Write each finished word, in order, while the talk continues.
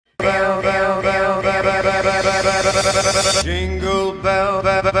Jingle bell.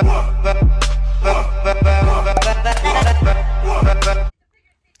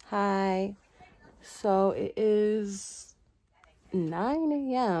 Hi. So it is 9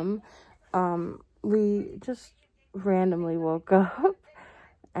 a.m. We just randomly woke up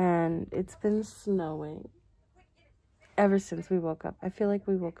and it's been snowing ever since we woke up. I feel like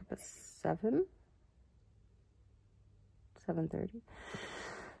we woke up at 7:30.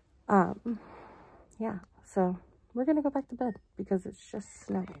 Yeah, so we're gonna go back to bed because it's just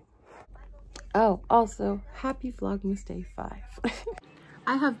snowing. Oh, also, happy Vlogmas Day 5.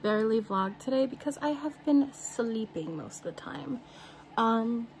 I have barely vlogged today because I have been sleeping most of the time.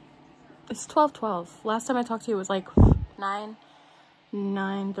 It's 12:12. Last time I talked to you it was like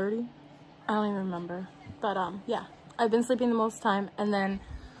 9:30. I don't even remember. But yeah, I've been sleeping the most time, and then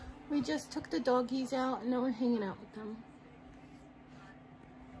we just took the doggies out and now we're hanging out with them.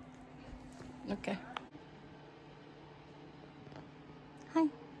 Okay. Hi.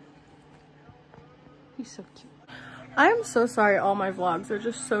 He's so cute. I'm so sorry all my vlogs are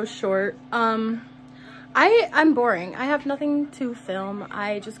just so short. I'm boring. I have nothing to film.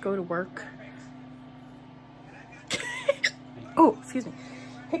 I just go to work. Oh, excuse me.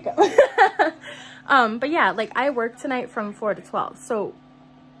 Hiccup. But yeah, like I work tonight from 4 to 12. So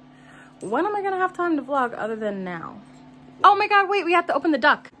when am I gonna have time to vlog other than now? Oh my god, wait, we have to open the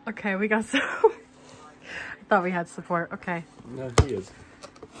duck. Okay, we got some. I thought we had support. Okay. No, he is.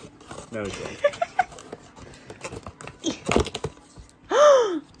 No, he's not.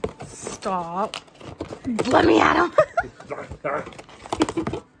 Stop. Let me at him.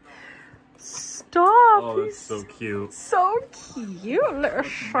 Stop. Oh, that's so cute. So cute. Little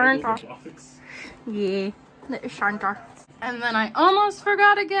Santa. Yeah, little Santa. And then I almost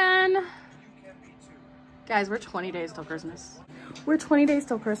forgot again. Guys, we're 20 days till Christmas. We're 20 days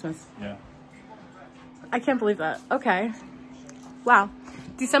till Christmas. Yeah. I can't believe that. Okay. Wow.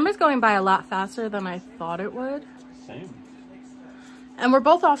 December's going by a lot faster than I thought it would. Same. And we're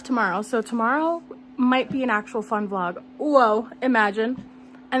both off tomorrow, so tomorrow might be an actual fun vlog. Whoa, imagine.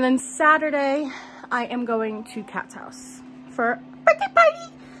 And then Saturday, I am going to Kat's house for a birthday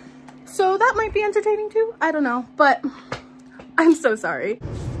party. So that might be entertaining too. I don't know, but I'm so sorry.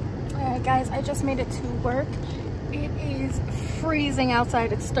 All right, guys, I just made it to work. It is freezing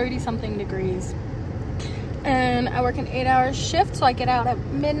outside. It's 30-something degrees. And I work an 8-hour shift, so I get out at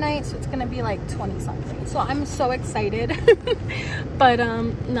midnight, so it's gonna be like 20-something. So I'm so excited. But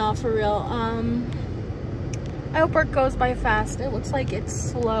no, for real. I hope work goes by fast. It looks like it's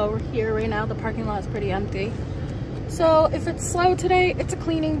slow here right now. The parking lot is pretty empty. So if it's slow today, it's a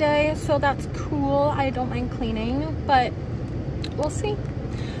cleaning day, so that's cool. I don't mind cleaning, but we'll see.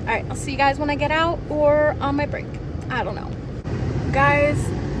 All right, I'll see you guys when I get out or on my break. I don't know. Guys,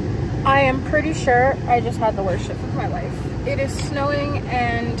 I am pretty sure I just had the worst shift of my life. It is snowing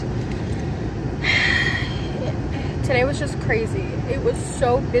and today was just crazy. It was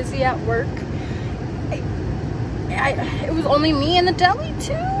so busy at work. It was only me in the deli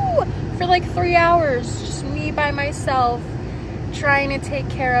too for like 3 hours. Just me by myself trying to take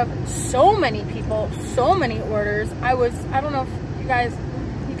care of so many people, so many orders. I don't know if you guys,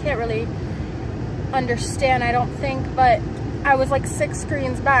 you can't really understand, I don't think, but I was like 6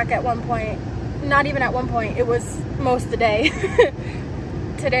 screens back at one point. Not even at one point, it was most of the day.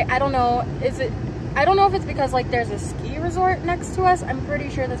 Today, I don't know, I don't know if it's because like there's a ski resort next to us. I'm pretty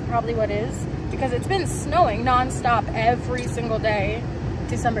sure that's probably what it is, because it's been snowing non-stop every single day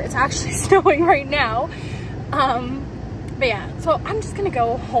December. It's actually snowing right now. But yeah, so I'm just gonna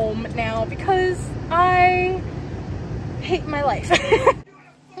go home now because I hate my life.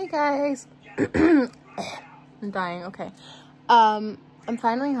 Hey guys. I'm dying. Okay. I'm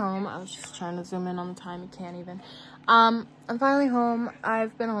finally home. I was just trying to zoom in on the time. You can't even. I'm finally home.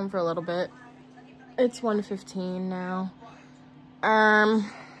 I've been home for a little bit. It's 1:15 now.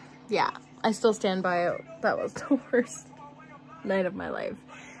 Yeah, I still stand by it. That was the worst night of my life.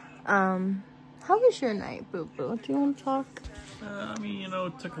 How was your night, boo-boo? Do you want to talk? I mean, you know,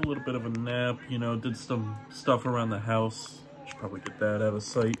 took a little bit of a nap, you know, did some stuff around the house. Should probably get that out of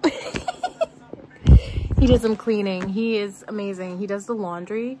sight. He did some cleaning. He is amazing. He does the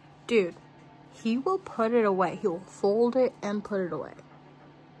laundry. Dude, he will put it away. He will fold it and put it away.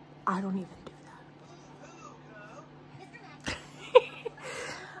 I don't even do that.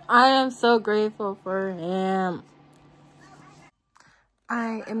 I am so grateful for him.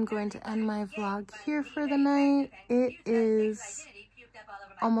 I am going to end my vlog here for the night. It is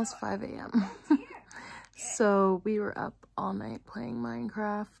almost 5 a.m. So we were up all night playing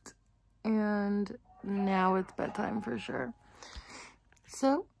Minecraft, and now it's bedtime for sure.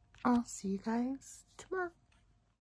 So I'll see you guys tomorrow.